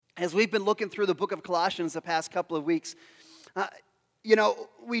As we've been looking through the book of Colossians the past couple of weeks,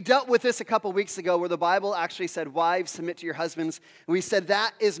 we dealt with this a couple of weeks ago where the Bible actually said, wives, submit to your husbands. And we said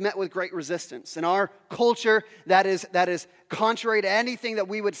that is met with great resistance. In our culture, that is contrary to anything that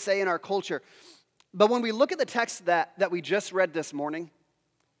we would say in our culture. But when we look at the text that we just read this morning,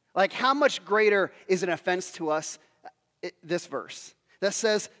 like how much greater is an offense to us, this verse that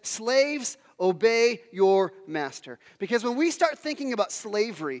says, slaves, obey your master. Because when we start thinking about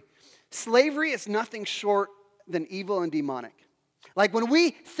slavery is nothing short than evil and demonic. Like when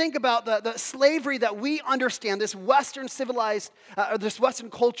we think about the slavery that we understand, this Western civilized, this Western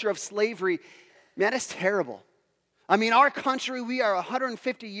culture of slavery, man, it's terrible. I mean, our country, we are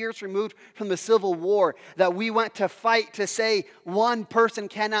 150 years removed from the Civil War that we went to fight to say one person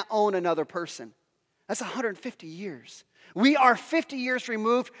cannot own another person. That's 150 years. We are 50 years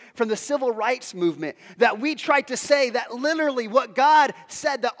removed from the civil rights movement that we tried to say that literally what God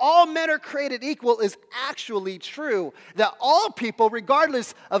said, that all men are created equal, is actually true. That all people,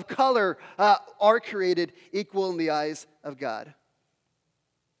 regardless of color, are created equal in the eyes of God.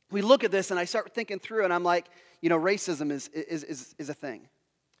 We look at this and I start thinking through and I'm like, racism is a thing.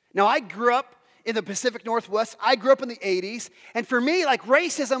 Now, I grew up in the Pacific Northwest. I grew up in the 80s. And for me, like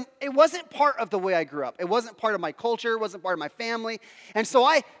racism, it wasn't part of the way I grew up. It wasn't part of my culture. It wasn't part of my family. And so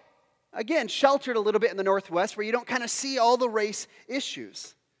I, again, sheltered a little bit in the Northwest where you don't kind of see all the race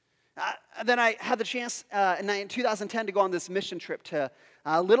issues. Then I had the chance in 2010 to go on this mission trip to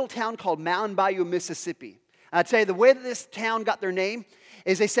a little town called Mound Bayou, Mississippi. I'll tell you, the way that this town got their name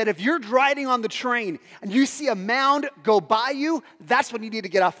is they said, if you're riding on the train and you see a mound go by you, that's when you need to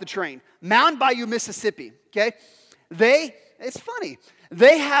get off the train. Mound Bayou, Mississippi, okay? It's funny.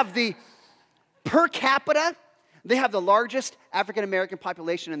 They have per capita, they have the largest African-American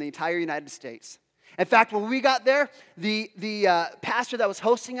population in the entire United States. In fact, when we got there, the pastor that was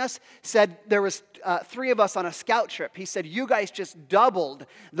hosting us said there was 3 of us on a scout trip. He said, you guys just doubled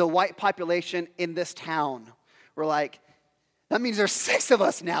the white population in this town. We're like, that means there's 6 of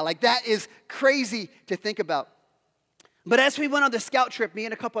us now. Like, that is crazy to think about. But as we went on the scout trip, me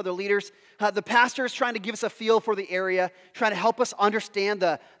and a couple other leaders, the pastor is trying to give us a feel for the area, trying to help us understand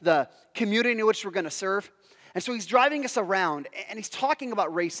the community in which we're going to serve. And so he's driving us around, and he's talking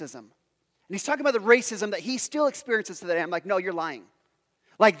about racism. And he's talking about the racism that he still experiences today. I'm like, no, you're lying.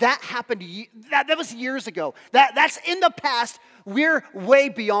 Like, that happened, that was years ago. That's in the past. We're way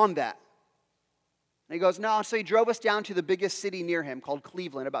beyond that. And he goes, no. So he drove us down to the biggest city near him called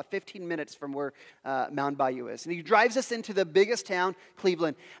Cleveland, about 15 minutes from where Mound Bayou is. And he drives us into the biggest town,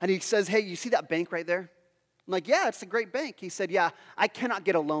 Cleveland. And he says, hey, you see that bank right there? I'm like, yeah, it's a great bank. He said, yeah, I cannot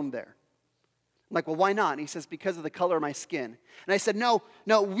get a loan there. I'm like, well, why not? And he says, because of the color of my skin. And I said, no,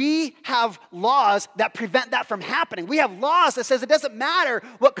 we have laws that prevent that from happening. We have laws that says it doesn't matter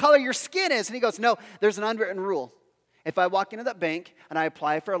what color your skin is. And he goes, no, there's an unwritten rule. If I walk into that bank and I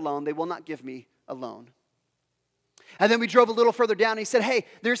apply for a loan, they will not give me a loan. And then we drove a little further down and he said, hey,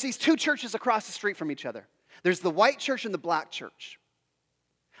 there's these 2 churches across the street from each other. There's the white church and the black church.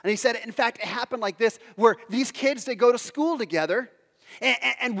 And he said, in fact, it happened like this, where these kids, they go to school together,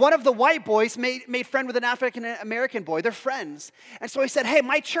 and one of the white boys made friend with an African-American boy. They're friends. And so he said, hey,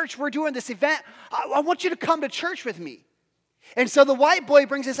 my church, we're doing this event. I want you to come to church with me. And so the white boy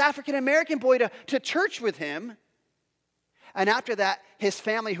brings this African-American boy to church with him. And after that, his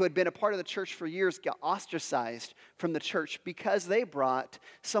family, who had been a part of the church for years, got ostracized from the church because they brought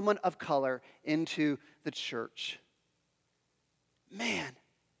someone of color into the church. Man,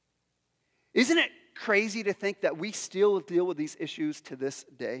 isn't it crazy to think that we still deal with these issues to this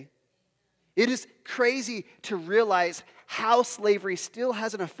day? It is crazy to realize how slavery still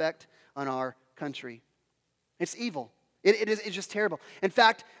has an effect on our country. It's evil. It's just terrible. In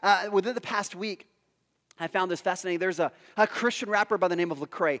fact, within the past week, I found this fascinating. There's a Christian rapper by the name of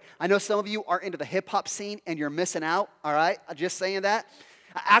Lecrae. I know some of you are into the hip-hop scene and you're missing out, all right? I'm just saying that.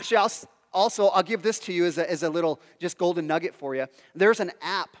 Actually, I'll give this to you as a little just golden nugget for you. There's an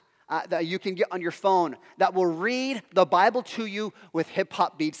app that you can get on your phone that will read the Bible to you with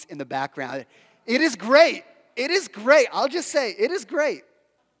hip-hop beats in the background. It is great. It is great. I'll just say, it is great.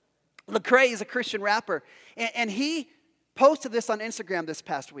 Lecrae is a Christian rapper, and he posted this on Instagram this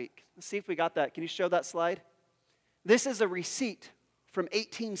past week. Let's see if we got that. Can you show that slide? This is a receipt from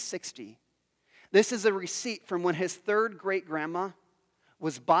 1860. This is a receipt from when his 3rd great-grandma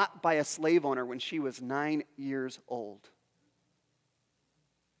was bought by a slave owner when she was 9 years old.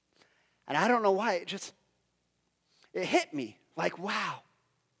 And I don't know why, it hit me like, wow.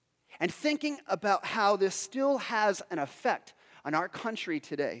 And thinking about how this still has an effect on our country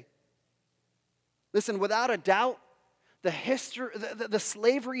today. Listen, without a doubt, the history, the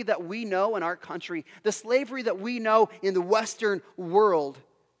slavery that we know in our country, the slavery that we know in the Western world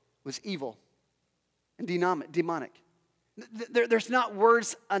was evil and demonic. There's not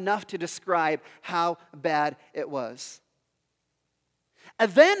words enough to describe how bad it was.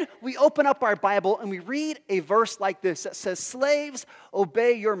 And then we open up our Bible and we read a verse like this that says, "Slaves,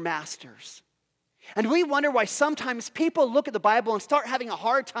 obey your masters." And we wonder why sometimes people look at the Bible and start having a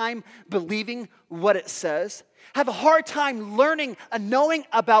hard time believing what it says, have a hard time learning and knowing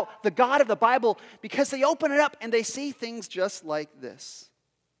about the God of the Bible because they open it up and they see things just like this.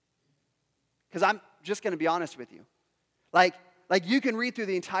 Because I'm just going to be honest with you. Like you can read through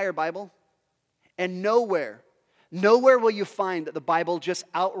the entire Bible and nowhere will you find that the Bible just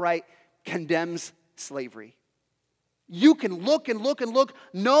outright condemns slavery. You can look and look and look.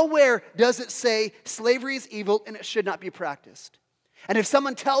 Nowhere does it say slavery is evil and it should not be practiced. And if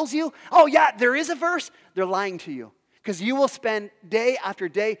someone tells you, oh yeah, there is a verse, they're lying to you. Because you will spend day after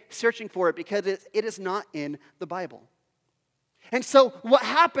day searching for it because it is not in the Bible. And so what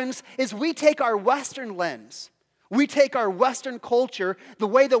happens is we take our Western lens, we take our Western culture, the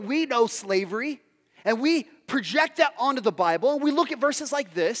way that we know slavery, and we project that onto the Bible. And we look at verses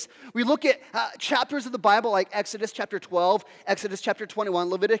like this. We look at chapters of the Bible like Exodus chapter 12, Exodus chapter 21,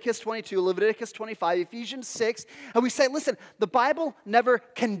 Leviticus 22, Leviticus 25, Ephesians 6. And we say, listen, the Bible never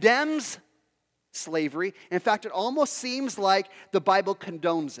condemns slavery. In fact, it almost seems like the Bible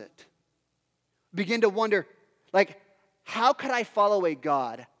condones it. Begin to wonder, like, how could I follow a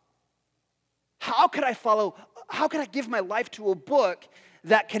God? How could I give my life to a book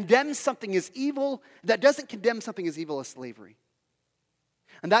that condemns something as evil, that doesn't condemn something as evil as slavery?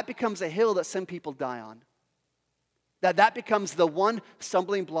 And that becomes a hill that some people die on. That becomes the one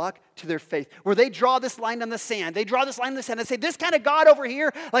stumbling block to their faith, where they draw this line in the sand. They draw this line in the sand and say, this kind of God over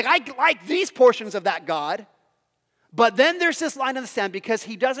here, like I like these portions of that God. But then there's this line in the sand because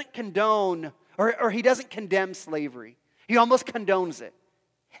he doesn't condone or he doesn't condemn slavery. He almost condones it.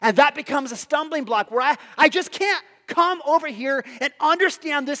 And that becomes a stumbling block where I just can't come over here and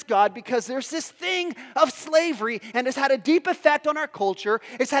understand this God because there's this thing of slavery and it's had a deep effect on our culture.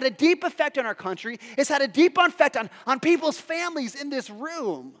 It's had a deep effect on our country. It's had a deep effect on people's families in this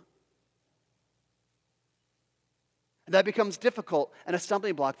room. And that becomes difficult and a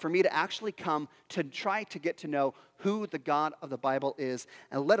stumbling block for me to actually come to try to get to know who the God of the Bible is,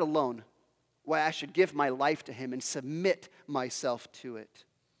 and let alone why I should give my life to him and submit myself to it.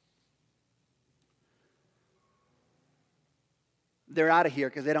 They're out of here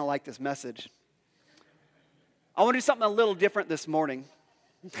because they don't like this message. I want to do something a little different this morning.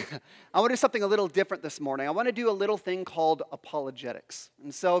 I want to do something a little different this morning. I want to do a little thing called apologetics.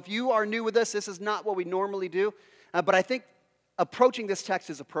 And so if you are new with us, this is not what we normally do. But I think approaching this text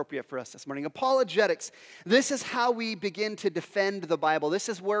is appropriate for us this morning. Apologetics, this is how we begin to defend the Bible. This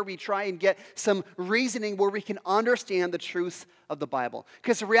is where we try and get some reasoning where we can understand the truth of the Bible.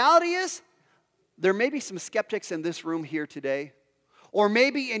 Because the reality is, there may be some skeptics in this room here today. Or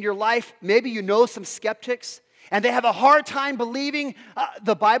maybe in your life, maybe you know some skeptics, and they have a hard time believing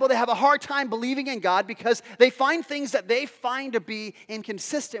the Bible. They have a hard time believing in God because they find things that they find to be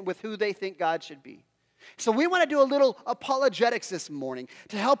inconsistent with who they think God should be. So we want to do a little apologetics this morning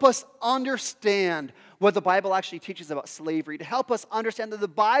to help us understand what the Bible actually teaches about slavery, to help us understand that the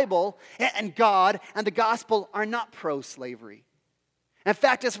Bible and God and the gospel are not pro-slavery. In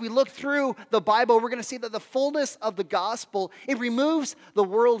fact, as we look through the Bible, we're going to see that the fullness of the gospel, it removes the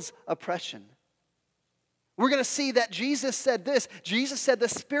world's oppression. We're going to see that Jesus said this. Jesus said, the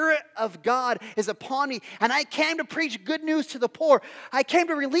Spirit of God is upon me, and I came to preach good news to the poor. I came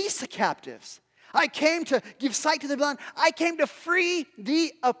to release the captives. I came to give sight to the blind. I came to free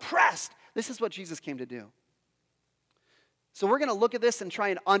the oppressed. This is what Jesus came to do. So we're going to look at this and try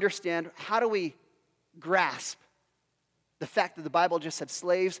and understand, how do we grasp the fact that the Bible just said,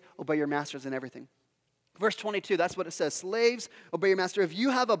 slaves, obey your masters in everything. Verse 22, that's what it says. Slaves, obey your master. If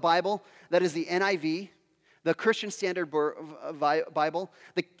you have a Bible that is the NIV, the Christian Standard Bible,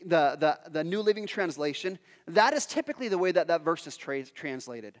 the New Living Translation, that is typically the way that verse is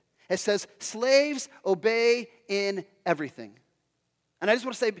translated. It says, slaves, obey in everything. And I just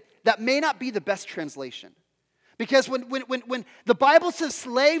want to say, that may not be the best translation. Because when the Bible says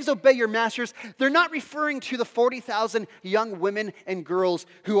slaves obey your masters, they're not referring to the 40,000 young women and girls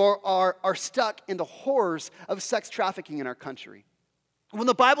who are stuck in the horrors of sex trafficking in our country. When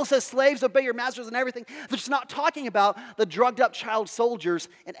the Bible says slaves obey your masters and everything, they're just not talking about the drugged up child soldiers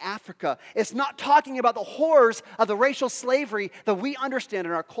in Africa. It's not talking about the horrors of the racial slavery that we understand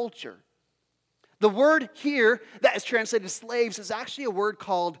in our culture. The word here that is translated slaves is actually a word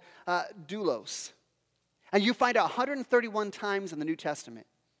called doulos. And you find it 131 times in the New Testament.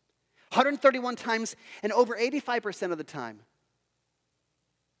 131 times, and over 85% of the time,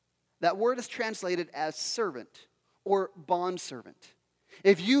 that word is translated as servant or bondservant.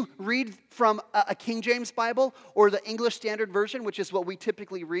 If you read from a King James Bible or the English Standard Version, which is what we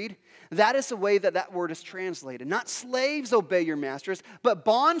typically read, that is the way that that word is translated. Not slaves obey your masters, but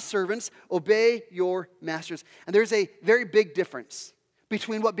bondservants obey your masters. And there's a very big difference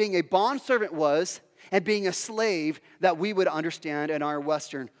between what being a bondservant was and being a slave that we would understand in our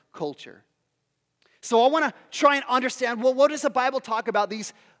Western culture. So I want to try and understand, well, what does the Bible talk about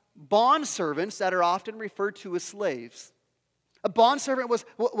these bondservants that are often referred to as slaves? A bondservant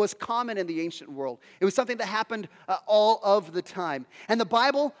was common in the ancient world. It was something that happened all of the time. And the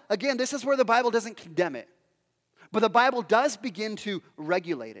Bible, again, this is where the Bible doesn't condemn it. But the Bible does begin to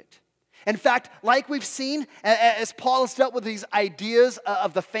regulate it. In fact, like we've seen, as Paul has dealt with these ideas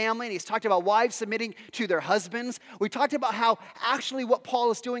of the family, and he's talked about wives submitting to their husbands, we talked about how actually what Paul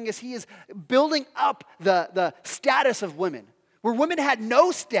is doing is he is building up the status of women, where women had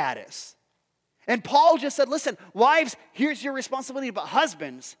no status. And Paul just said, listen, wives, here's your responsibility, but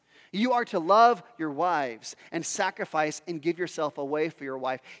husbands, you are to love your wives and sacrifice and give yourself away for your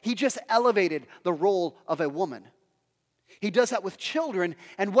wife. He just elevated the role of a woman. He does that with children,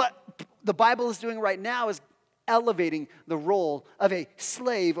 and what the Bible is doing right now is elevating the role of a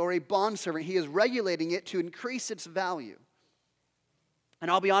slave or a bondservant. He is regulating it to increase its value.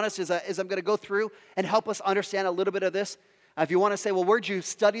 And I'll be honest, as I'm going to go through and help us understand a little bit of this, if you want to say, well, where'd you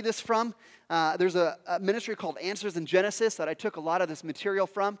study this from? There's a ministry called Answers in Genesis that I took a lot of this material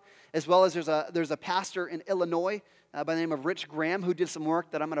from, as well as there's a pastor in Illinois by the name of Rich Graham who did some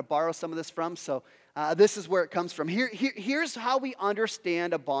work that I'm going to borrow some of this from. So this is where it comes from. Here's how we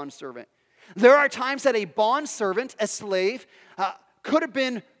understand a bondservant. There are times that a bondservant, a slave, could have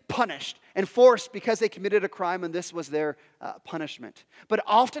been punished and forced because they committed a crime, and this was their punishment. But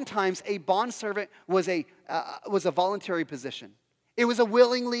oftentimes, a bondservant was a voluntary position. It was a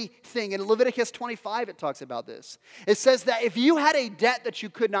willingly thing. In Leviticus 25, it talks about this. It says that if you had a debt that you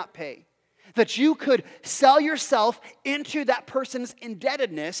could not pay, that you could sell yourself into that person's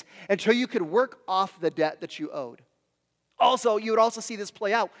indebtedness until you could work off the debt that you owed. Also, you would also see this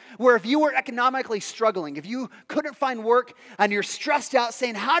play out, where if you were economically struggling, if you couldn't find work and you're stressed out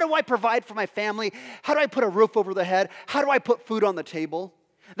saying, how do I provide for my family? How do I put a roof over the head? How do I put food on the table?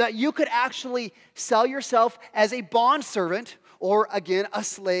 That you could actually sell yourself as a bondservant or, again, a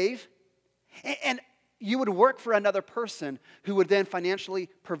slave, and you would work for another person who would then financially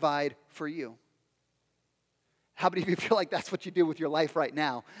provide for you. How many of you feel like that's what you do with your life right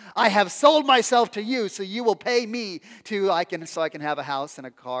now? I have sold myself to you, so you will pay me so I can have a house and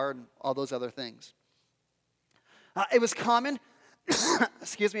a car and all those other things. It was common,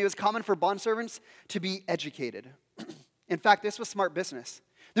 it was common for bondservants to be educated. In fact, this was smart business.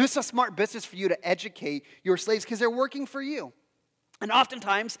 This was a smart business for you to educate your slaves because they're working for you. And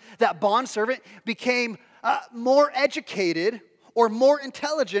oftentimes, that bondservant became more educated or more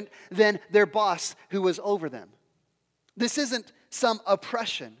intelligent than their boss who was over them. This isn't some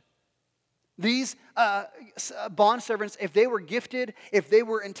oppression. These bondservants, if they were gifted, if they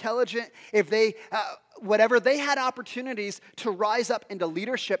were intelligent, if they, they had opportunities to rise up into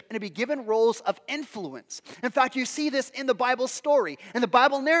leadership and to be given roles of influence. In fact, you see this in the Bible story. In the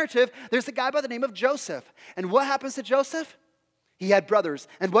Bible narrative, there's a guy by the name of Joseph. And what happens to Joseph? He had brothers.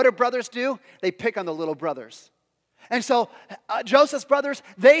 And what do brothers do? They pick on the little brothers. And so Joseph's brothers,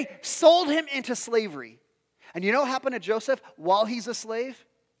 they sold him into slavery. And you know what happened to Joseph while he's a slave?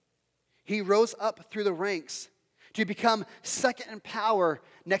 He rose up through the ranks to become second in power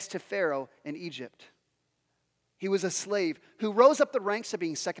next to Pharaoh in Egypt. He was a slave who rose up the ranks to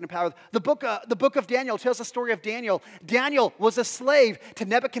being second in power. The book of Daniel tells the story of Daniel. Daniel was a slave to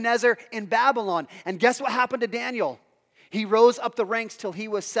Nebuchadnezzar in Babylon. And guess what happened to Daniel? He rose up the ranks till he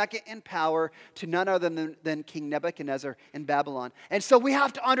was second in power to none other than King Nebuchadnezzar in Babylon. And so we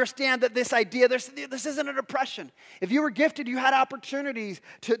have to understand that this idea, this isn't an oppression. If you were gifted, you had opportunities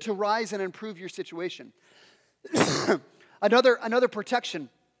to rise and improve your situation. Another protection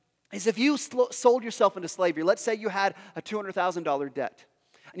is if you sold yourself into slavery. Let's say you had a $200,000 debt.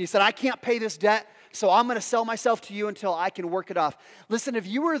 And you said, I can't pay this debt, so I'm going to sell myself to you until I can work it off. Listen, if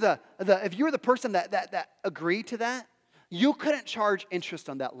you were the person that agreed to that, you couldn't charge interest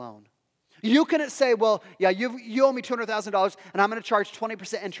on that loan. You couldn't say, well, yeah, you owe me $200,000 and I'm going to charge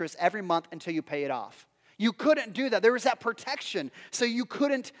 20% interest every month until you pay it off. You couldn't do that. There was that protection. So you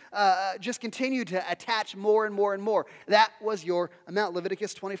couldn't just continue to attach more and more and more. That was your amount.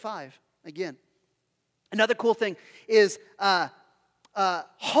 Leviticus 25, again. Another cool thing is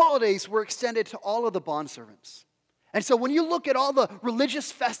holidays were extended to all of the bondservants. And so when you look at all the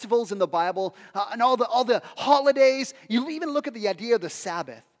religious festivals in the Bible and all the holidays, you even look at the idea of the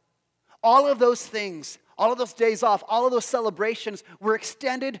Sabbath. All of those things, all of those days off, all of those celebrations were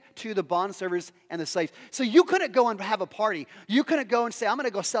extended to the bondservants and the slaves. So you couldn't go and have a party. You couldn't go and say, I'm going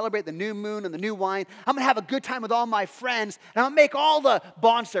to go celebrate the new moon and the new wine. I'm going to have a good time with all my friends. And I'm going to make all the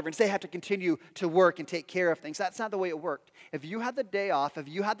bondservants, they have to continue to work and take care of things. That's not the way it worked. If you had the day off, if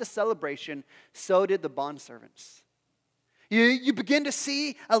you had the celebration, so did the bondservants. You begin to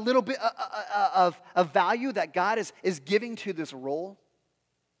see a little bit of value that God is giving to this role.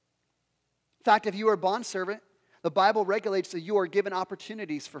 In fact, if you are a bondservant, the Bible regulates that you are given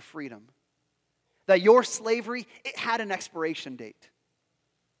opportunities for freedom. That your slavery, it had an expiration date.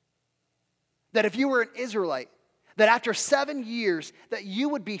 That if you were an Israelite, that after 7 years, that you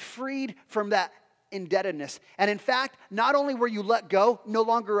would be freed from that indebtedness. And in fact, not only were you let go, no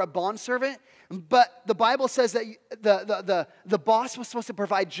longer a bondservant, but the Bible says that the boss was supposed to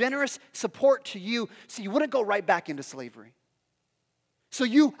provide generous support to you so you wouldn't go right back into slavery. So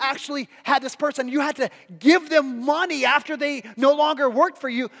you actually had this person, you had to give them money after they no longer worked for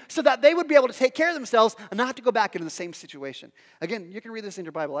you so that they would be able to take care of themselves and not have to go back into the same situation. Again, you can read this in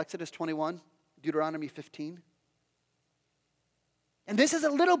your Bible, Exodus 21, Deuteronomy 15. And this is a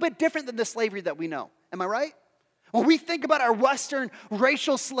little bit different than the slavery that we know. Am I right? When we think about our Western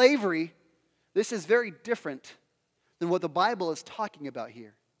racial slavery, this is very different than what the Bible is talking about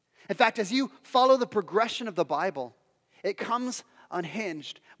here. In fact, as you follow the progression of the Bible, it comes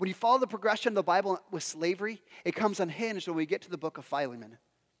unhinged. When you follow the progression of the Bible with slavery, it comes unhinged when we get to the book of Philemon.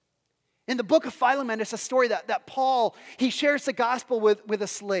 In the book of Philemon, it's a story that Paul, he shares the gospel with a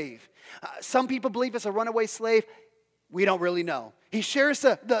slave. Some people believe it's a runaway slave. We don't really know. He shares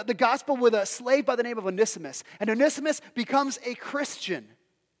the gospel with a slave by the name of Onesimus. And Onesimus becomes a Christian.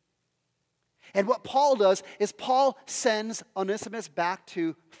 And what Paul does is Paul sends Onesimus back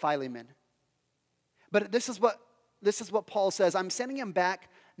to Philemon. But this is what Paul says. I'm sending him back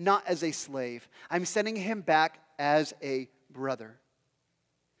not as a slave. I'm sending him back as a brother.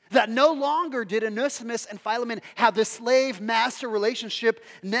 That no longer did Onesimus and Philemon have the slave-master relationship.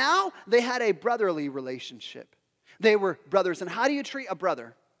 Now they had a brotherly relationship. They were brothers. And how do you treat a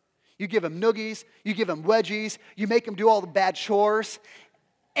brother? You give him noogies. You give him wedgies. You make him do all the bad chores.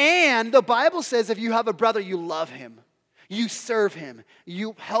 And the Bible says if you have a brother, you love him. You serve him.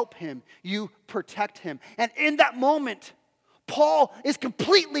 You help him. You protect him. And in that moment, Paul is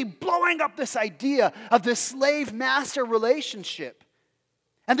completely blowing up this idea of the slave-master relationship.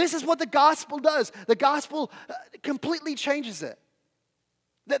 And this is what the gospel does. The gospel completely changes it.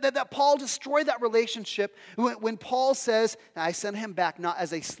 That Paul destroyed that relationship when Paul says, I sent him back not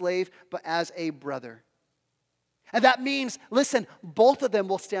as a slave, but as a brother. And that means, listen, both of them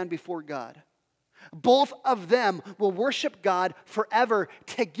will stand before God. Both of them will worship God forever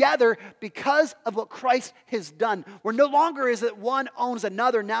together because of what Christ has done. Where no longer is it one owns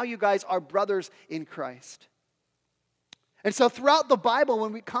another. Now you guys are brothers in Christ. And so throughout the Bible,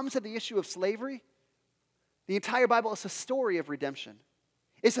 when it comes to the issue of slavery, the entire Bible is a story of redemption.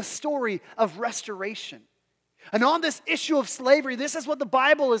 It's a story of restoration. And on this issue of slavery, this is what the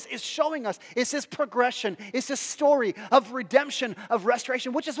Bible is showing us. It's this progression. It's this story of redemption, of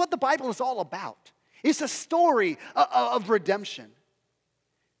restoration, which is what the Bible is all about. It's a story of redemption.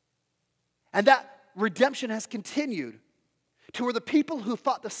 And that redemption has continued to where the people who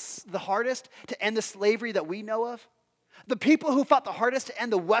fought the hardest to end the slavery that we know of, the people who fought the hardest to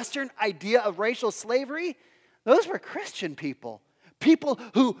end the Western idea of racial slavery, those were Christian people. People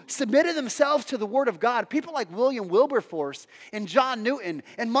who submitted themselves to the Word of God. People like William Wilberforce and John Newton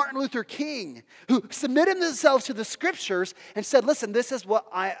and Martin Luther King, who submitted themselves to the Scriptures and said, listen, this is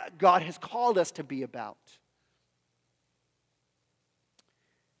what God has called us to be about.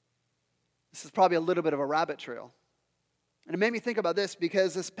 This is probably a little bit of a rabbit trail. And it made me think about this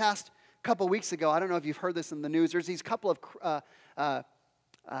because this past couple weeks ago, I don't know if you've heard this in the news, there's these couple of, I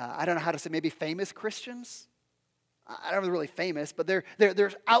don't know how to say, maybe famous Christians. I don't know, really famous, but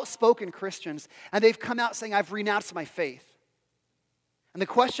they're outspoken Christians, and they've come out saying, I've renounced my faith. And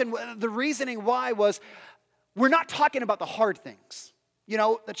the reasoning why was, we're not talking about the hard things. You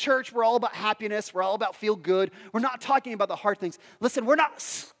know, the church, we're all about happiness, we're all about feel good. We're not talking about the hard things. Listen, we're not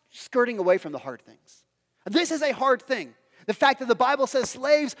skirting away from the hard things. This is a hard thing. The fact that the Bible says,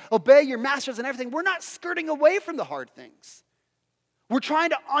 slaves, obey your masters and everything, we're not skirting away from the hard things. We're trying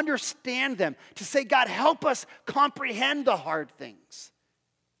to understand them, to say, God, help us comprehend the hard things.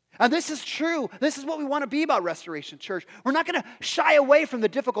 And this is true. This is what we want to be about Restoration Church. We're not going to shy away from the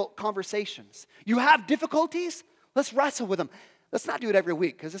difficult conversations. You have difficulties? Let's wrestle with them. Let's not do it every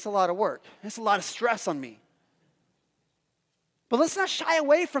week because it's a lot of work. It's a lot of stress on me. But let's not shy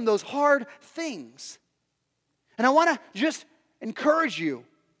away from those hard things. And I want to just encourage you,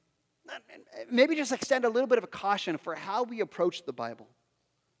 maybe just extend a little bit of a caution for how we approach the Bible.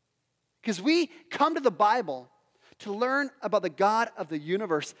 Because we come to the Bible to learn about the God of the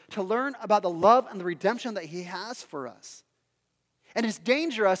universe, to learn about the love and the redemption that He has for us. And it's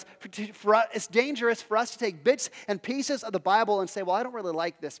dangerous for us to take bits and pieces of the Bible and say, well, I don't really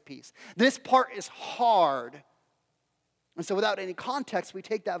like this piece. This part is hard. And so without any context, we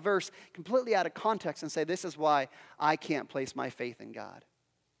take that verse completely out of context and say, this is why I can't place my faith in God.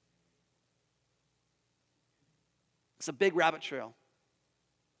 It's a big rabbit trail,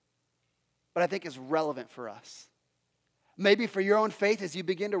 but I think it's relevant for us. Maybe for your own faith, as you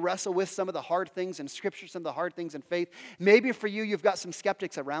begin to wrestle with some of the hard things in Scripture, some of the hard things in faith, maybe for you, you've got some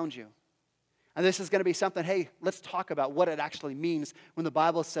skeptics around you. And this is going to be something, hey, let's talk about what it actually means when the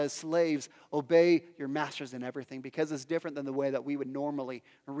Bible says, slaves, obey your masters in everything, because it's different than the way that we would normally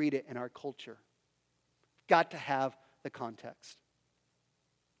read it in our culture. Got to have the context.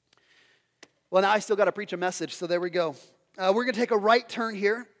 Well, now I still got to preach a message, so there we go. We're going to take a right turn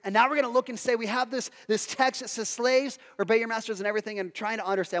here, and now we're going to look and say we have this text that says, slaves, obey your masters in everything, and trying to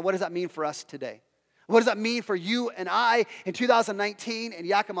understand what does that mean for us today. What does that mean for you and I in 2019 in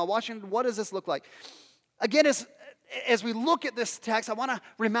Yakima, Washington? What does this look like? Again, as we look at this text, I want to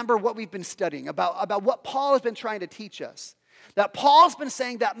remember what we've been studying, about what Paul has been trying to teach us. That Paul's been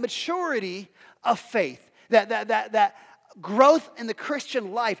saying that maturity of faith, that growth in the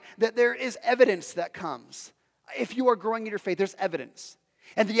Christian life, that there is evidence that comes. If you are growing in your faith, there's evidence.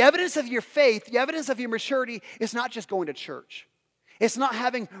 And the evidence of your faith, the evidence of your maturity is not just going to church. It's not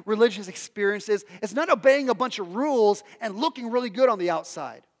having religious experiences. It's not obeying a bunch of rules and looking really good on the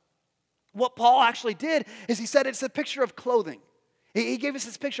outside. What Paul actually did is he said it's a picture of clothing. He gave us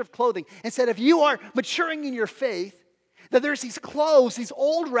this picture of clothing and said if you are maturing in your faith, that there's these clothes, these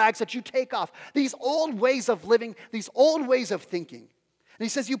old rags that you take off, these old ways of living, these old ways of thinking. And he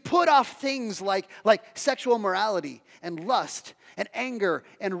says you put off things like sexual immorality and lust and anger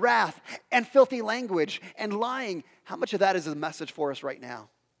and wrath and filthy language and lying. How much of that is a message for us right now?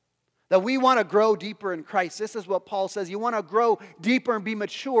 That we want to grow deeper in Christ. This is what Paul says. You want to grow deeper and be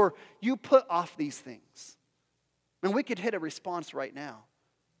mature. You put off these things. And we could hit a response right now.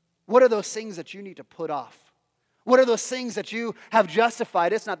 What are those things that you need to put off? What are those things that you have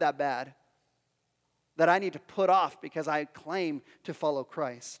justified? It's not that bad. That I need to put off because I claim to follow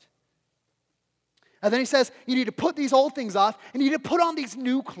Christ. And then he says, you need to put these old things off, and you need to put on these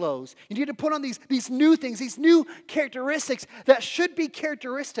new clothes. You need to put on these new things, these new characteristics that should be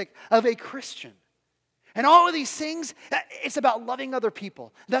characteristic of a Christian. And all of these things, it's about loving other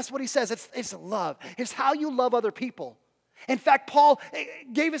people. That's what he says. It's love. It's how you love other people. In fact, Paul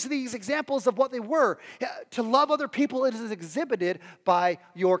gave us these examples of what they were. To love other people, it is exhibited by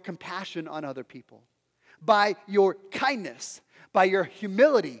your compassion on other people, by your kindness, by your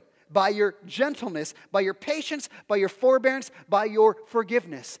humility, by your gentleness, by your patience, by your forbearance, by your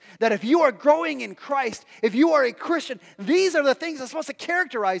forgiveness. That if you are growing in Christ, if you are a Christian, these are the things that are supposed to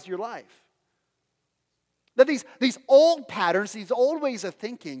characterize your life. That these old patterns, these old ways of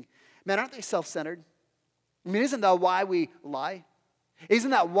thinking, man, aren't they self-centered? I mean, isn't that why we lie?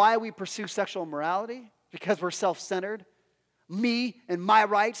 Isn't that why we pursue sexual immorality? Because we're self-centered. Me and my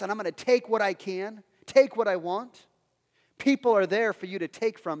rights, and I'm going to take what I can, take what I want. People are there for you to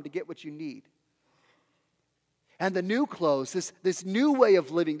take from to get what you need. And the new clothes, this new way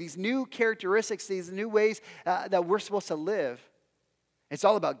of living, these new characteristics, these new ways that we're supposed to live, it's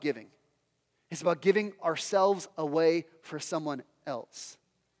all about giving. It's about giving ourselves away for someone else.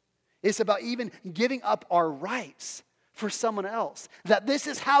 It's about even giving up our rights for someone else. That this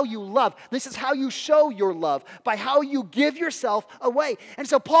is how you love. This is how you show your love, by how you give yourself away. And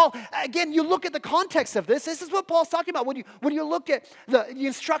so Paul, again, you look at the context of this. This is what Paul's talking about when you look at the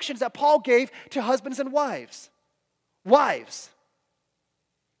instructions that Paul gave to husbands and wives. Wives,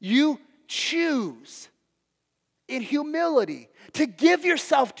 you choose in humility to give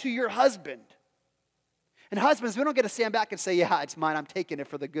yourself to your husband. And husbands, we don't get to stand back and say, yeah, it's mine, I'm taking it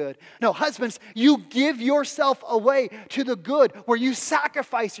for the good. No, husbands, you give yourself away to the good, where you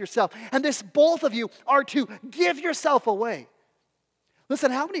sacrifice yourself. And this, both of you are to give yourself away.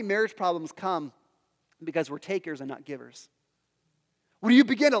 Listen, how many marriage problems come because we're takers and not givers? When you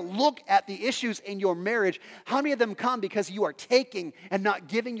begin to look at the issues in your marriage, how many of them come because you are taking and not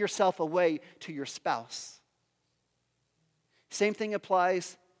giving yourself away to your spouse? Same thing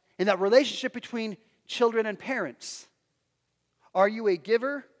applies in that relationship between children and parents. Are you a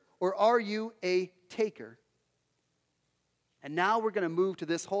giver or are you a taker? And now we're going to move to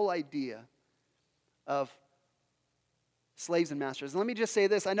this whole idea of slaves and masters. And let me just say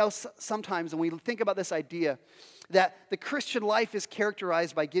this. I know sometimes when we think about this idea that the Christian life is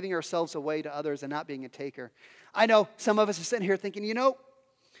characterized by giving ourselves away to others and not being a taker. I know some of us are sitting here thinking,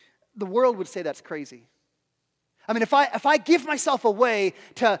 the world would say that's crazy. I mean, if I give myself away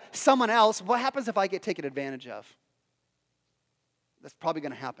to someone else, what happens if I get taken advantage of? That's probably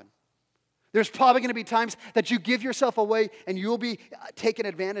going to happen. There's probably going to be times that you give yourself away and you'll be taken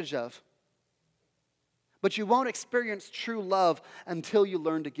advantage of. But you won't experience true love until you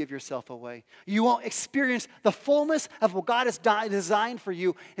learn to give yourself away. You won't experience the fullness of what God has designed for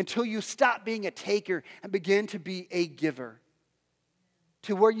you until you stop being a taker and begin to be a giver,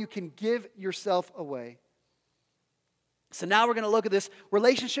 to where you can give yourself away. So now we're going to look at this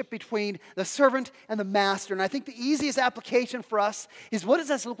relationship between the servant and the master. And I think the easiest application for us is, what does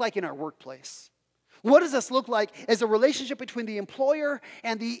this look like in our workplace? What does this look like as a relationship between the employer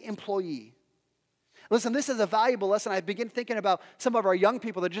and the employee? Listen, this is a valuable lesson. I begin thinking about some of our young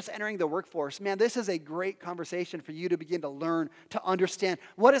people that are just entering the workforce. Man, this is a great conversation for you to begin to learn, to understand.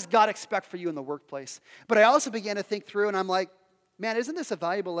 What does God expect for you in the workplace? But I also began to think through, and I'm like, man, isn't this a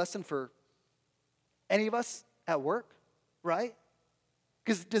valuable lesson for any of us at work, right?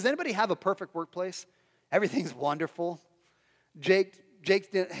 Because does anybody have a perfect workplace? Everything's wonderful. Jake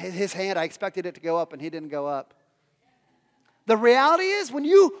did his hand, I expected it to go up, and he didn't go up. The reality is, when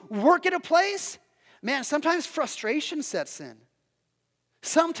you work at a place, man, sometimes frustration sets in.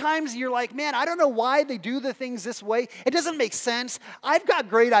 Sometimes you're like, man, I don't know why they do the things this way. It doesn't make sense. I've got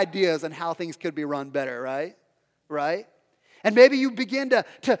great ideas on how things could be run better, right? Right? And maybe you begin to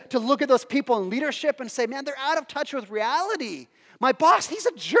look at those people in leadership and say, man, they're out of touch with reality. My boss, he's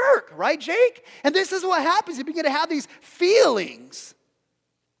a jerk, right, Jake? And this is what happens. You begin to have these feelings.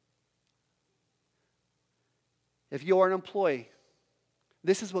 If you're an employee,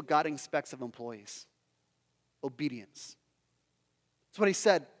 this is what God expects of employees. Obedience. That's what he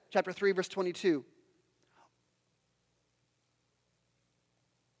said, chapter 3, verse 22.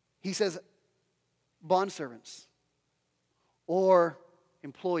 He says, bondservants, or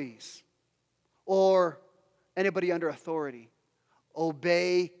employees, or anybody under authority,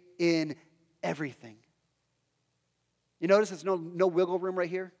 obey in everything. You notice there's no wiggle room right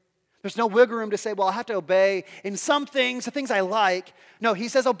here? There's no wiggle room to say, well, I have to obey in some things, the things I like. No, he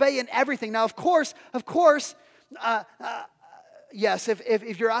says obey in everything. Now, of course, yes,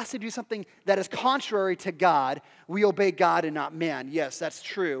 if you're asked to do something that is contrary to God, we obey God and not man. Yes, that's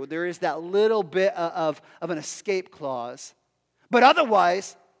true. There is that little bit of an escape clause. But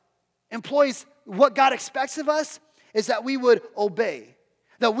otherwise, employees, what God expects of us is that we would obey.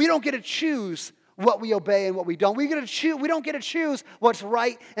 That we don't get to choose what we obey and what we don't. We don't get to choose what's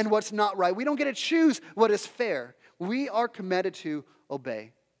right and what's not right. We don't get to choose what is fair. We are committed to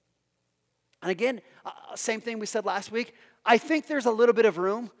obey. And again, same thing we said last week. I think there's a little bit of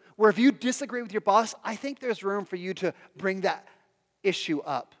room where if you disagree with your boss, I think there's room for you to bring that issue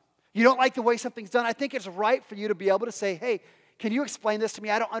up. You don't like the way something's done. I think it's right for you to be able to say, hey, can you explain this to me?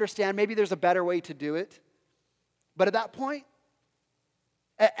 I don't understand. Maybe there's a better way to do it. But at that point,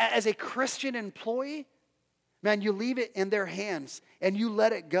 as a Christian employee, man, you leave it in their hands and you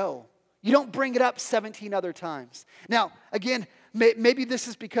let it go. You don't bring it up 17 other times. Now, again, maybe this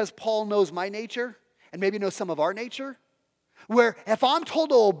is because Paul knows my nature and maybe knows some of our nature, where if I'm told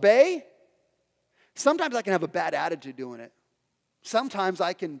to obey, sometimes I can have a bad attitude doing it. Sometimes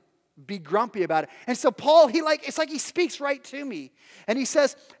I can be grumpy about it. And so Paul, it's like he speaks right to me. And he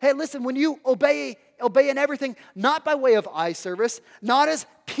says, hey, listen, when you obey in everything, not by way of eye service, not as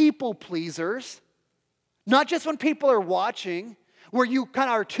people pleasers, not just when people are watching, where you kind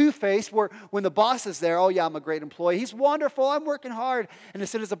of are two-faced, where when the boss is there, oh yeah, I'm a great employee, he's wonderful, I'm working hard. And as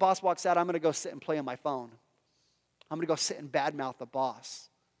soon as the boss walks out, I'm going to go sit and play on my phone. I'm going to go sit and badmouth the boss.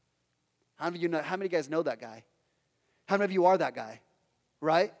 How many of you guys know that guy? How many of you are that guy?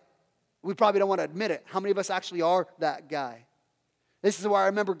 Right? We probably don't want to admit it. How many of us actually are that guy? This is where I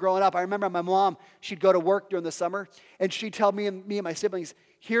remember growing up. I remember my mom, she'd go to work during the summer, and she'd tell me and my siblings,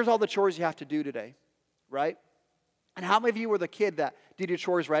 here's all the chores you have to do today, right? And how many of you were the kid that did your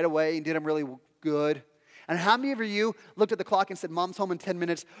chores right away and did them really good? And how many of you looked at the clock and said, Mom's home in 10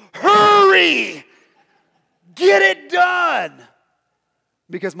 minutes, hurry! Get it done!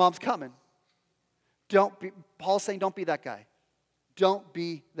 Because Mom's coming. Paul's saying, don't be that guy. Don't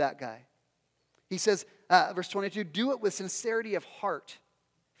be that guy. He says, verse 22, do it with sincerity of heart,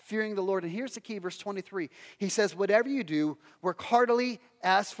 fearing the Lord. And here's the key, verse 23. He says, whatever you do, work heartily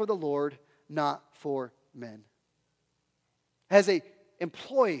as for the Lord, not for men. As an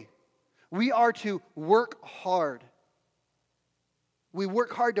employee, we are to work hard. we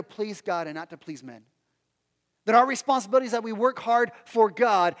work hard to please God and not to please men. That our responsibility is that we work hard for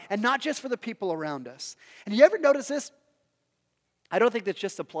God and not just for the people around us. And you ever notice this? I don't think this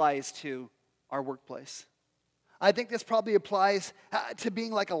just applies to our workplace. I think this probably applies to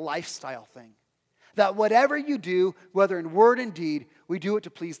being like a lifestyle thing. That whatever you do, whether in word and deed, we do it to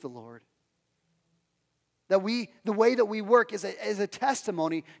please the Lord. That the way that we work is a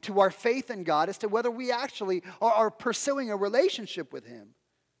testimony to our faith in God as to whether we actually are pursuing a relationship with Him.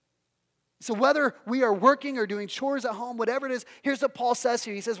 So whether we are working or doing chores at home, whatever it is, here's what Paul says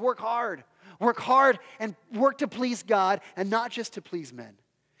here. He says, work hard. Work hard and work to please God and not just to please men.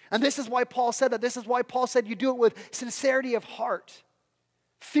 And this is why Paul said that. This is why Paul said you do it with sincerity of heart,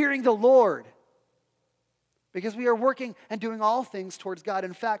 fearing the Lord. Because we are working and doing all things towards God.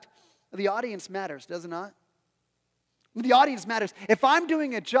 In fact, the audience matters, does it not? The audience matters. If I'm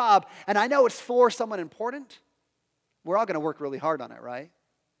doing a job and I know it's for someone important, we're all going to work really hard on it, right?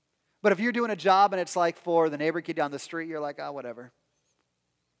 But if you're doing a job and it's like for the neighbor kid down the street, you're like, oh, whatever.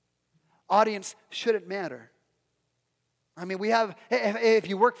 Audience shouldn't matter. I mean, if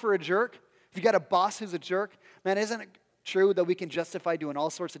you work for a jerk, if you got a boss who's a jerk, man, isn't it true that we can justify doing all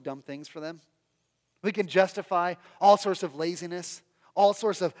sorts of dumb things for them? We can justify all sorts of laziness, all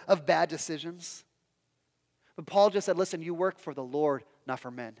sorts of bad decisions. But Paul just said, listen, you work for the Lord, not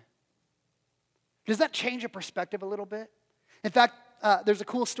for men. Does that change your perspective a little bit? In fact, there's a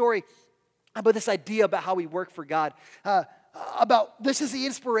cool story about this idea about how we work for God. This is the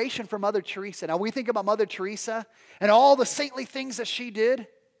inspiration from Mother Teresa. Now, we think about Mother Teresa and all the saintly things that she did.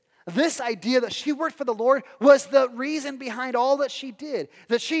 This idea that she worked for the Lord was the reason behind all that she did,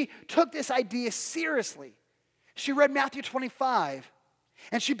 that she took this idea seriously. She read Matthew 25,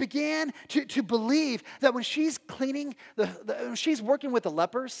 and she began to believe that when she's cleaning, when she's working with the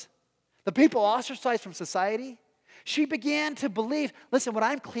lepers, the people ostracized from society, she began to believe, listen, when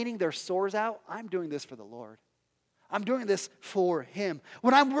I'm cleaning their sores out, I'm doing this for the Lord. I'm doing this for Him.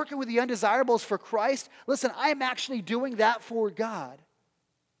 When I'm working with the undesirables for Christ, listen, I'm actually doing that for God.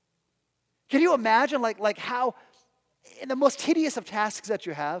 Can you imagine like how in the most tedious of tasks that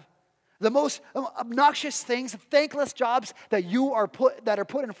you have, the most obnoxious things, thankless jobs that are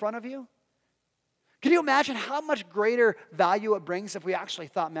put in front of you? Can you imagine how much greater value it brings if we actually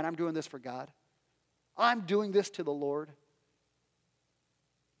thought, man, I'm doing this for God. I'm doing this to the Lord.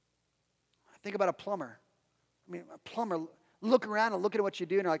 Think about a plumber. I mean, a plumber, look around and look at what you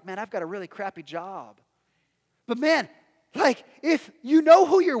do and you're like, man, I've got a really crappy job. But man, like if you know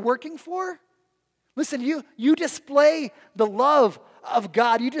who you're working for, listen, you display the love of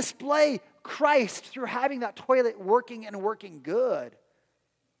God. You display Christ through having that toilet working and working good.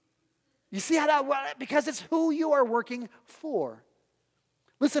 You see how that, because it's who you are working for.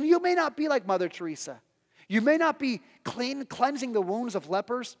 Listen, you may not be like Mother Teresa. You may not be cleansing the wounds of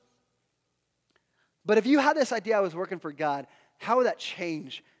lepers. But if you had this idea I was working for God, how would that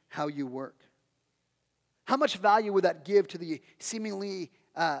change how you work? How much value would that give to the seemingly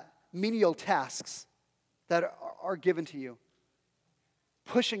menial tasks that are given to you?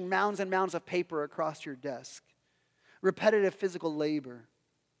 Pushing mounds and mounds of paper across your desk. Repetitive physical labor.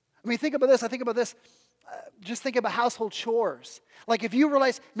 I mean, think about this. I think about this. Just think about household chores. Like if you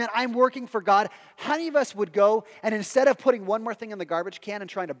realize, man, I'm working for God, how many of us would go and instead of putting one more thing in the garbage can and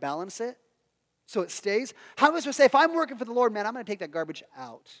trying to balance it so it stays, how many of us would say, if I'm working for the Lord, man, I'm going to take that garbage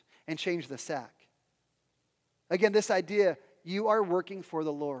out and change the sack? Again, this idea, you are working for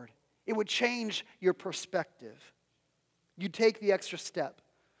the Lord. It would change your perspective. You'd take the extra step.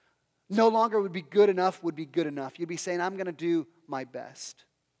 No longer would be good enough, would be good enough. You'd be saying, I'm going to do my best.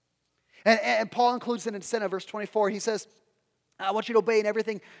 And Paul includes it in verse 24. He says, I want you to obey in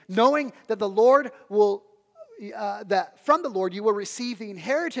everything, knowing that the Lord will, that from the Lord you will receive the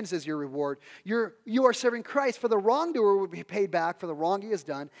inheritance as your reward. You are serving Christ, for the wrongdoer will be paid back for the wrong he has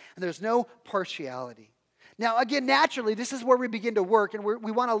done, and there's no partiality. Now, again, naturally, this is where we begin to work, and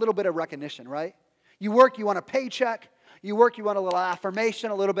we want a little bit of recognition, right? You work, you want a paycheck. You work, you want a little affirmation,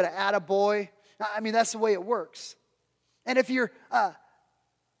 a little bit of attaboy. I mean, that's the way it works. And if you're...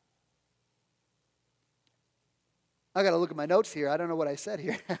 I got to look at my notes here. I don't know what I said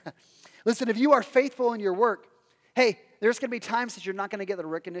here. Listen, if you are faithful in your work, hey, there's going to be times that you're not going to get the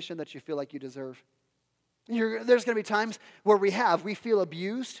recognition that you feel like you deserve. There's going to be times where we feel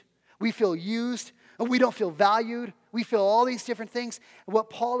abused, we feel used, and we don't feel valued. We feel all these different things. And what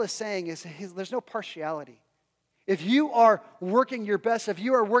Paul is saying is there's no partiality. If you are working your best, if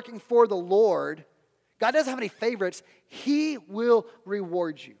you are working for the Lord, God doesn't have any favorites. He will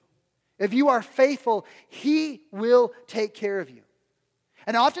reward you. If you are faithful, He will take care of you.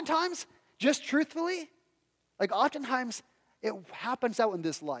 And oftentimes, just truthfully, oftentimes, it happens out in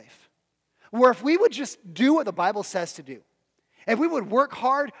this life. Where if we would just do what the Bible says to do, if we would work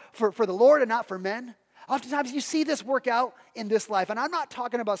hard for the Lord and not for men, oftentimes you see this work out in this life. And I'm not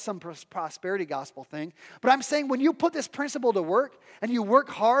talking about some prosperity gospel thing, but I'm saying when you put this principle to work and you work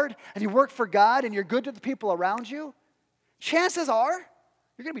hard and you work for God and you're good to the people around you, chances are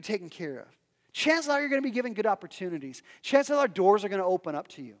you're going to be taken care of. Chances are you're going to be given good opportunities. Chances are doors are going to open up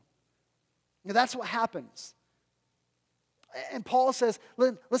to you. That's what happens. And Paul says,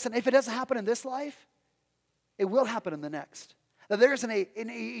 listen, if it doesn't happen in this life, it will happen in the next. That there's an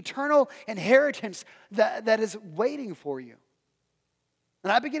eternal inheritance that is waiting for you.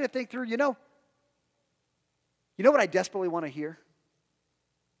 And I begin to think through, you know what I desperately want to hear?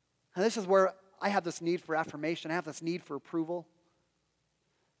 And this is where I have this need for affirmation. I have this need for approval.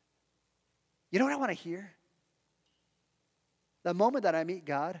 You know what I want to hear? The moment that I meet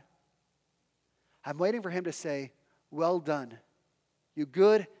God, I'm waiting for him to say, well done, you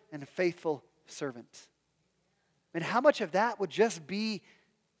good and faithful servant. And how much of that would just be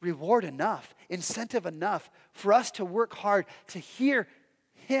reward enough, incentive enough for us to work hard to hear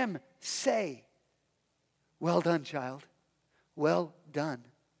him say, well done, child, well done.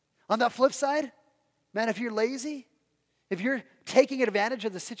 On that flip side, man, if you're lazy, if you're taking advantage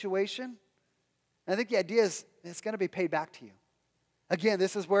of the situation, I think the idea is it's going to be paid back to you. Again,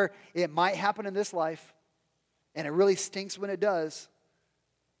 this is where it might happen in this life, and it really stinks when it does.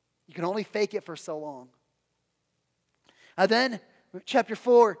 You can only fake it for so long. And then, chapter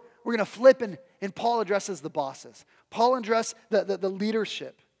 4, we're going to flip, and Paul addresses the bosses. Paul addresses the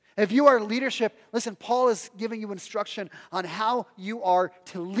leadership. If you are leadership, listen, Paul is giving you instruction on how you are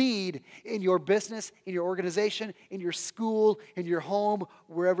to lead in your business, in your organization, in your school, in your home,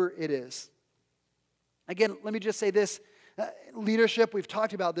 wherever it is. Again, let me just say this. Leadership, we've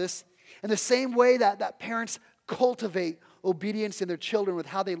talked about this. In the same way that parents cultivate obedience in their children with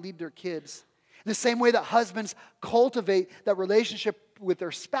how they lead their kids. In the same way that husbands cultivate that relationship with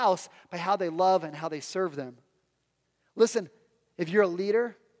their spouse by how they love and how they serve them. Listen, if you're a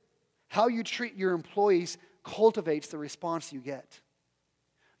leader, how you treat your employees cultivates the response you get.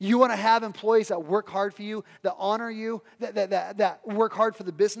 You want to have employees that work hard for you, that honor you, that work hard for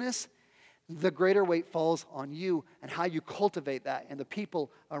the business. The greater weight falls on you and how you cultivate that and the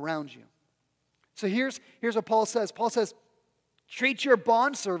people around you. So here's what Paul says. Paul says, treat your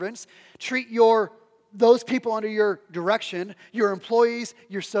bondservants, treat those people under your direction, your employees,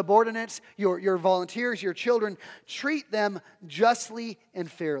 your subordinates, your volunteers, your children, treat them justly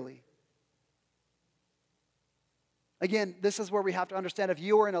and fairly. Again, this is where we have to understand if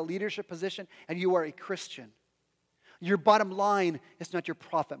you are in a leadership position and you are a Christian, your bottom line is not your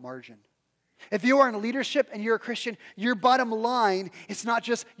profit margin. If you are in leadership and you're a Christian, your bottom line is not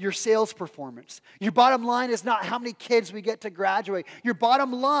just your sales performance. Your bottom line is not how many kids we get to graduate. Your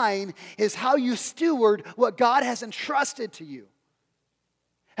bottom line is how you steward what God has entrusted to you.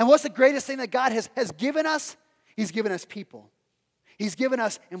 And what's the greatest thing that God has given us? He's given us people. He's given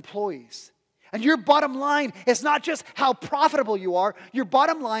us employees. And your bottom line is not just how profitable you are. Your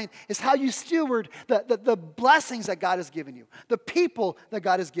bottom line is how you steward the blessings that God has given you, the people that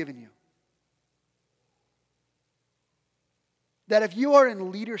God has given you. That if you are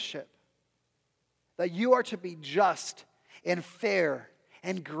in leadership, that you are to be just and fair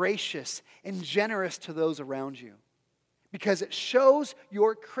and gracious and generous to those around you. Because it shows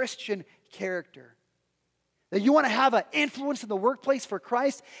your Christian character. That you want to have an influence in the workplace for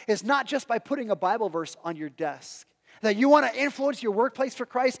Christ is not just by putting a Bible verse on your desk. That you want to influence your workplace for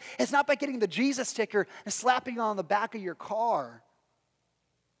Christ is not by getting the Jesus sticker and slapping it on the back of your car.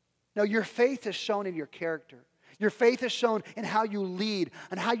 No, your faith is shown in your character. Your faith is shown in how you lead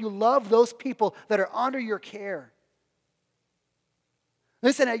and how you love those people that are under your care.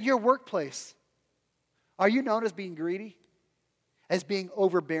 Listen, at your workplace, are you known as being greedy? As being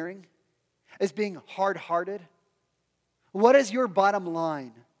overbearing? As being hard-hearted? What is your bottom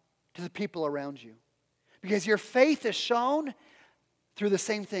line to the people around you? Because your faith is shown through the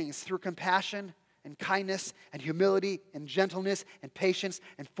same things, through compassion and kindness and humility and gentleness and patience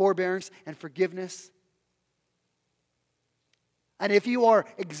and forbearance and forgiveness. And if you are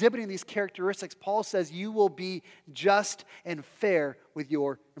exhibiting these characteristics, Paul says you will be just and fair with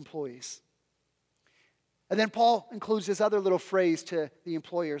your employees. And then Paul includes this other little phrase to the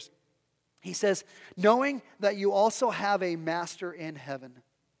employers. He says, knowing that you also have a master in heaven.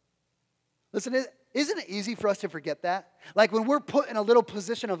 Listen, isn't it easy for us to forget that? Like when we're put in a little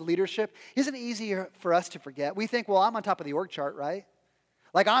position of leadership, isn't it easier for us to forget? We think, well, I'm on top of the org chart, right?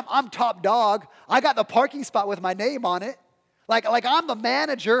 Like I'm top dog. I got the parking spot with my name on it. Like I'm the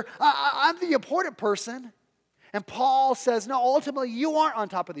manager. I'm the important person. And Paul says, no, ultimately you aren't on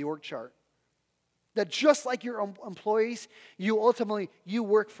top of the org chart. That just like your employees, you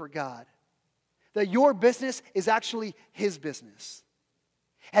work for God. That your business is actually his business.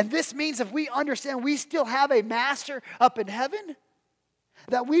 And this means if we understand we still have a master up in heaven,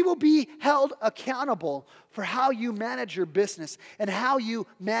 that we will be held accountable for how you manage your business and how you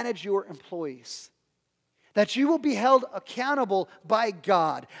manage your employees. That you will be held accountable by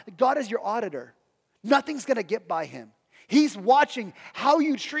God. God is your auditor. Nothing's going to get by him. He's watching how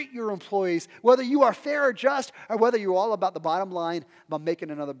you treat your employees, whether you are fair or just, or whether you're all about the bottom line, about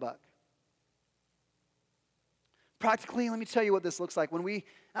making another buck. Practically, let me tell you what this looks like. When we,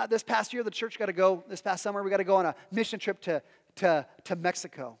 this past year, the church got to go, this past summer, we got to go on a mission trip to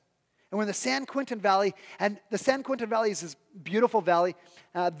Mexico. And we're in the San Quintin Valley, and the San Quintin Valley is this beautiful valley.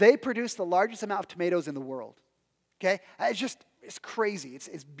 They produce the largest amount of tomatoes in the world. Okay? It's crazy.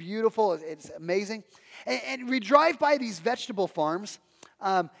 It's beautiful. It's amazing. And we drive by these vegetable farms,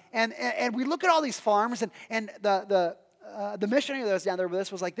 and we look at all these farms, and the missionary that was down there with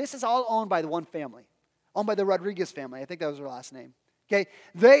us was like, this is all owned by the one family, owned by the Rodriguez family. I think that was their last name. Okay,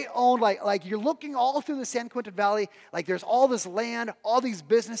 they own like you're looking all through the San Quintin Valley, like there's all this land, all these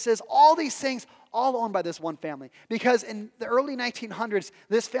businesses, all these things, all owned by this one family. Because in the early 1900s,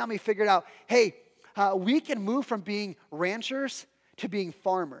 this family figured out, hey, we can move from being ranchers to being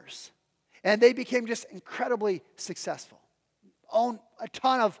farmers. And they became just incredibly successful. Own a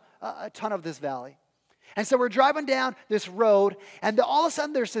ton of this valley. And so we're driving down this road, and all of a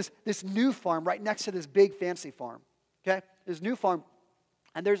sudden there's this new farm right next to this big fancy farm. Okay? This new farm.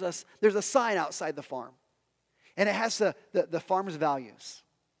 And there's a sign outside the farm. And it has the farm's values.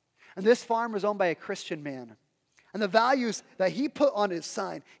 And this farm was owned by a Christian man. And the values that he put on his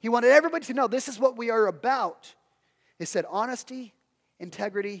sign, he wanted everybody to know this is what we are about. It said honesty,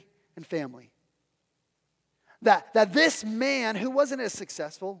 integrity, and family. That this man who wasn't as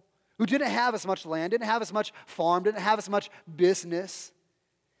successful, who didn't have as much land, didn't have as much farm, didn't have as much business,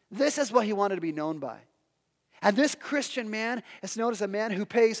 this is what he wanted to be known by. And this Christian man is known as a man who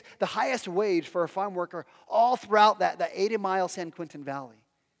pays the highest wage for a farm worker all throughout that 80-mile San Quintin Valley.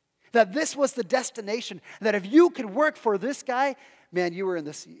 That this was the destination, that if you could work for this guy, man, you were in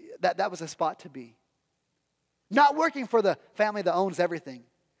this, that was a spot to be. Not working for the family that owns everything,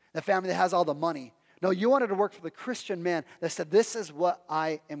 the family that has all the money. No, you wanted to work for the Christian man that said, this is what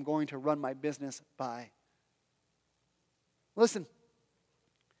I am going to run my business by. Listen,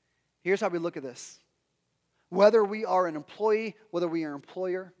 here's how we look at this. Whether we are an employee, whether we are an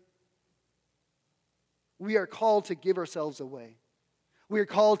employer, we are called to give ourselves away. We are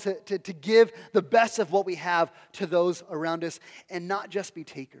called to give the best of what we have to those around us and not just be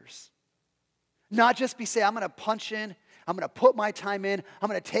takers. Not just be say, I'm going to punch in, I'm going to put my time in, I'm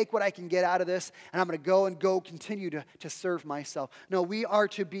going to take what I can get out of this, and I'm going to go continue to serve myself. No, we are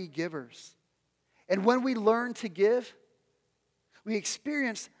to be givers. And when we learn to give, we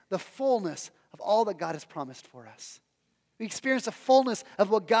experience the fullness of all that God has promised for us. We experience the fullness of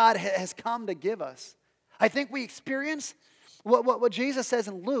what God has come to give us. I think we experience what Jesus says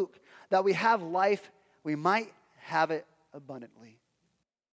in Luke, that we have life, we might have it abundantly.